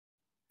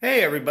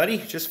Hey everybody,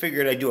 just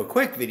figured I'd do a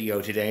quick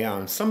video today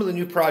on some of the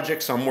new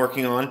projects I'm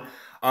working on.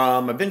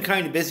 I've been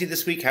kind of busy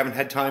this week, haven't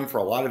had time for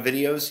a lot of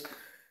videos.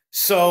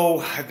 So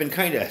I've been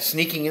kind of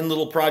sneaking in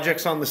little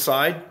projects on the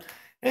side.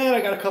 And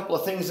I got a couple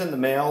of things in the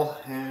mail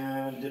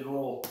and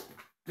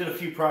did a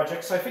few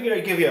projects. So I figured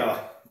I'd give you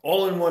a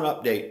all-in-one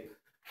update.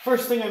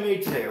 First thing I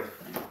made today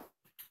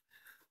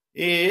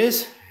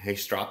is a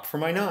strap for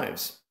my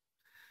knives.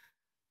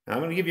 Now I'm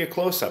going to give you a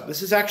close-up.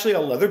 This is actually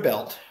a leather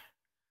belt.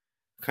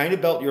 Kind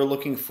of belt you're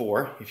looking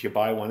for if you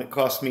buy one. It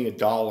cost me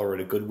 $1 at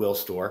a Goodwill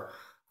store.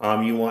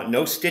 You want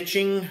no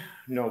stitching,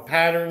 no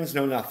patterns,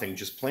 no nothing,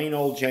 just plain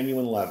old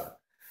genuine leather.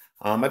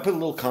 I put a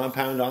little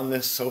compound on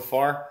this so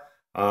far.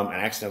 I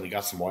accidentally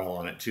got some oil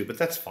on it too, but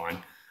that's fine.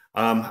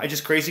 I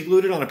just crazy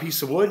glued it on a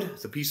piece of wood.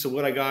 It's a piece of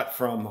wood I got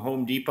from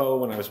Home Depot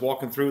when I was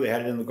walking through. They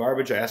had it in the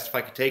garbage. I asked if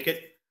I could take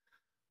it.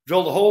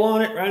 Drilled a hole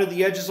on it, rounded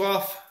the edges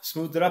off,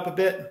 smoothed it up a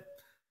bit.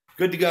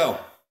 Good to go.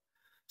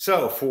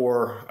 So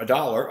for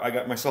 $1, I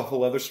got myself a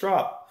leather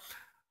strap.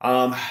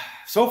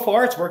 So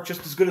far, it's worked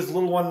just as good as the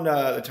little one,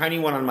 the tiny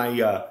one on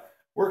my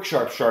work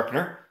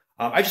sharpener.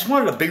 I just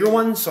wanted a bigger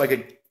one so I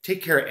could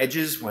take care of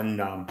edges when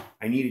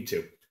I needed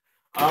to.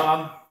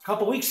 A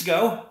couple weeks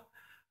ago,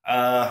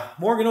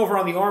 Morgan over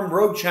on the Armed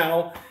Rogue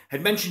channel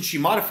had mentioned she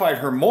modified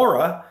her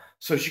Mora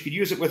so she could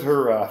use it with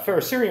her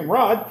ferrocerium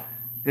rod.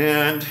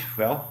 And,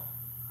 well,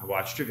 I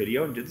watched her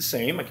video and did the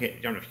same. I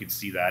don't know if you can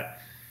see that.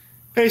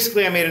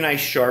 Basically, I made a nice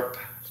sharp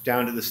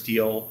down to the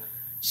steel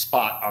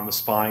spot on the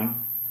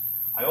spine.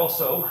 I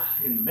also,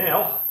 in the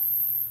mail,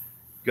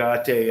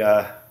 got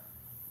a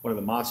one of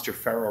the Monster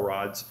ferro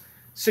rods,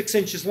 6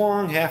 inches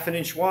long, half an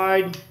inch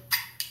wide.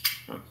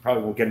 Oh,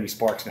 probably won't get any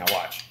sparks now,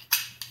 watch.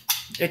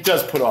 It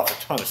does put off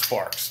a ton of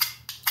sparks.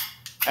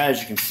 As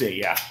you can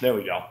see, yeah, there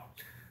we go.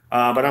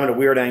 But I'm at a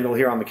weird angle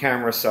here on the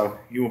camera, so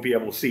you won't be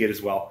able to see it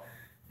as well.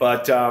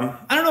 But I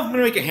don't know if I'm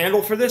gonna make a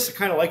handle for this. I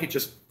kind of like it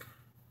just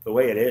the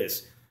way it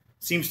is.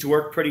 Seems to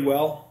work pretty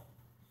well.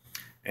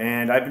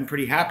 And I've been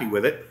pretty happy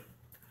with it.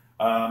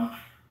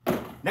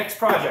 Next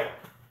project.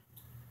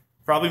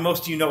 Probably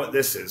most of you know what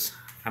this is.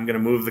 I'm going to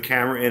move the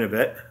camera in a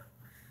bit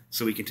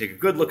so we can take a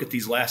good look at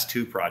these last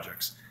two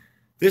projects.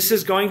 This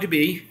is going to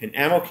be an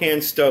ammo can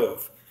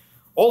stove.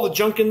 All the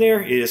junk in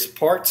there is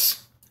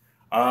parts.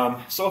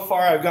 So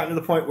far I've gotten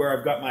to the point where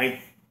I've got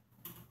my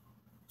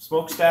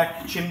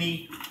smokestack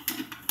chimney.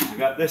 I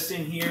got this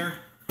in here.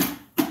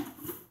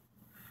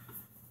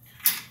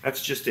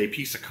 That's just a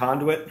piece of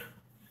conduit.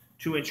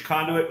 2-inch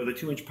conduit with a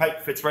 2-inch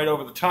pipe, fits right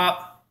over the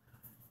top.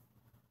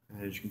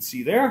 As you can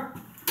see there.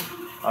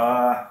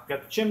 Got the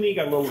chimney,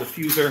 got a little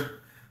diffuser.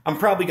 I'm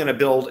probably going to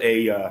build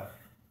a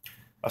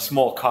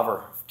small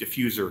cover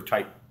diffuser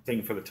type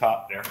thing for the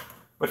top there.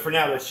 But for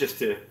now, that's just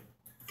to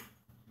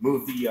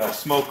move the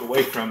smoke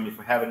away from if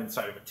I have it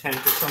inside of a tent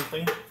or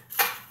something.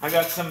 I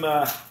got some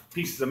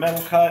pieces of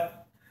metal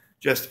cut,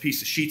 just a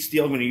piece of sheet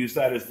steel. I'm going to use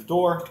that as the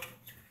door.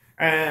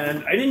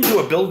 And I didn't do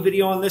a build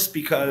video on this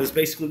because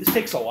basically this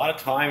takes a lot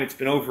of time. It's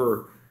been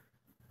over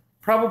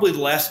probably the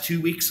last 2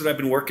 weeks that I've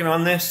been working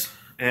on this.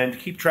 And to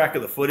keep track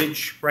of the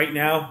footage right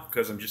now,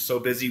 because I'm just so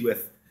busy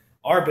with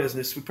our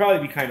business, would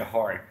probably be kind of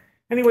hard.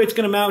 Anyway, it's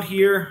going to mount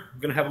here.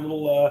 I'm going to have a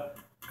little,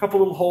 couple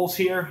little holes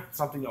here,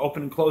 something to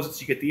open and close it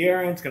so you get the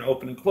air in. It's going to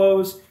open and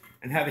close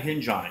and have a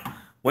hinge on it.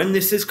 When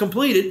this is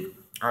completed,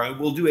 I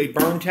will do a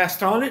burn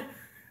test on it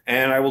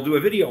and I will do a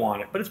video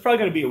on it. But it's probably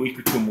going to be a week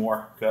or two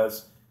more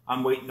because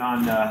I'm waiting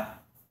on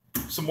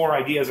some more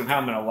ideas on how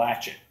I'm going to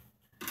latch it.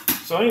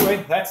 So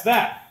anyway, that's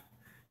that.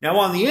 Now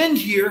on the end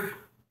here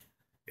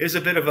is a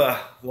bit of a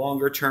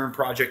longer term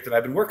project that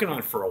I've been working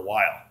on for a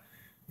while.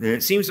 And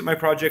it seems that my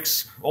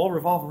projects all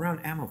revolve around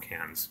ammo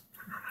cans.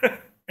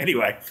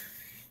 Anyway,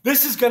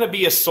 this is going to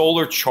be a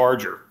solar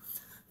charger.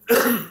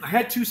 I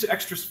had 2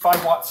 extra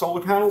 5-watt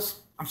solar panels.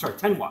 I'm sorry,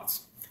 10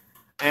 watts.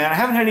 And I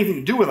haven't had anything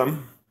to do with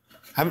them.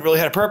 I haven't really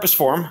had a purpose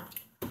for them.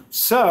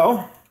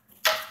 So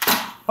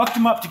hooked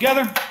them up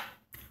together,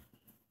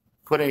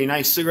 put a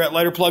nice cigarette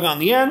lighter plug on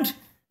the end.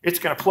 It's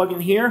going to plug in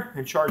here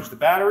and charge the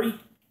battery.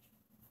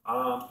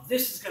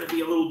 This is going to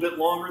be a little bit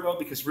longer though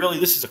because really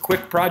this is a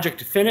quick project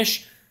to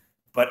finish.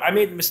 But I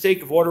made the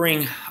mistake of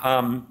ordering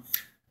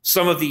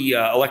some of the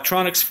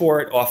electronics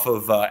for it off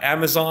of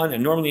Amazon,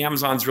 and normally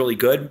Amazon's really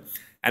good.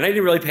 And I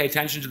didn't really pay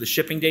attention to the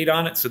shipping date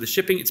on it, so the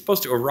shipping, it's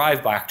supposed to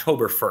arrive by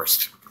October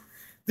 1st.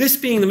 This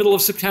being the middle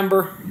of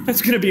September,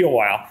 it's going to be a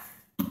while.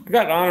 I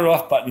got an on and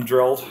off button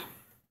drilled.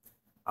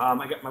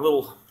 I got my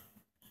little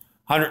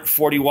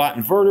 140-watt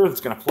inverter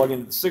that's going to plug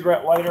into the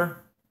cigarette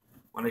lighter.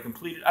 When I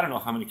complete it, I don't know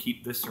if I'm going to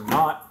keep this or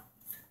not.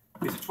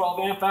 It's a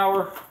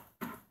 12-amp-hour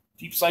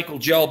deep cycle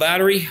gel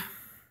battery.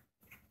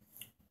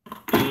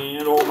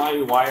 And all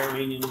my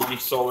wiring and my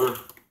solar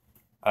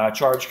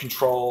charge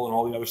control and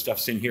all the other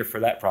stuff's in here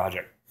for that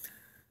project.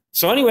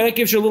 So anyway, that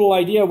gives you a little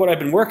idea of what I've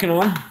been working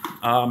on.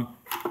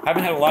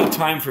 Haven't had a lot of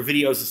time for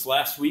videos this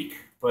last week,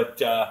 but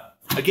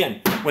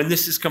again, when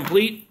this is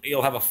complete,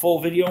 you'll have a full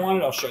video on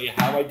it. I'll show you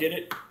how I did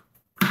it.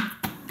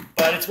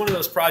 But it's one of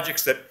those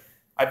projects that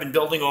I've been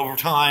building over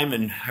time,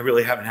 and I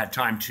really haven't had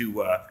time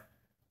to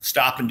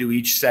stop and do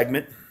each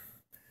segment.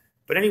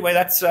 But anyway,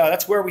 that's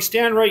where we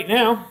stand right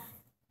now.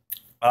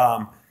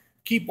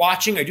 Keep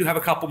watching. I do have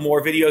a couple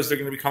more videos that are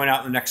going to be coming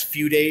out in the next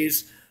few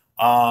days.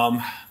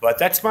 But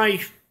that's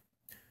my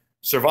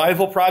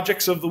survival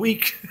projects of the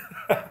week.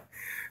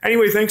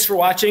 Anyway, thanks for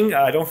watching.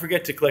 Don't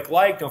forget to click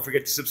like. Don't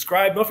forget to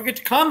subscribe. Don't forget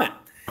to comment.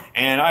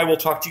 And I will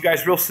talk to you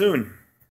guys real soon.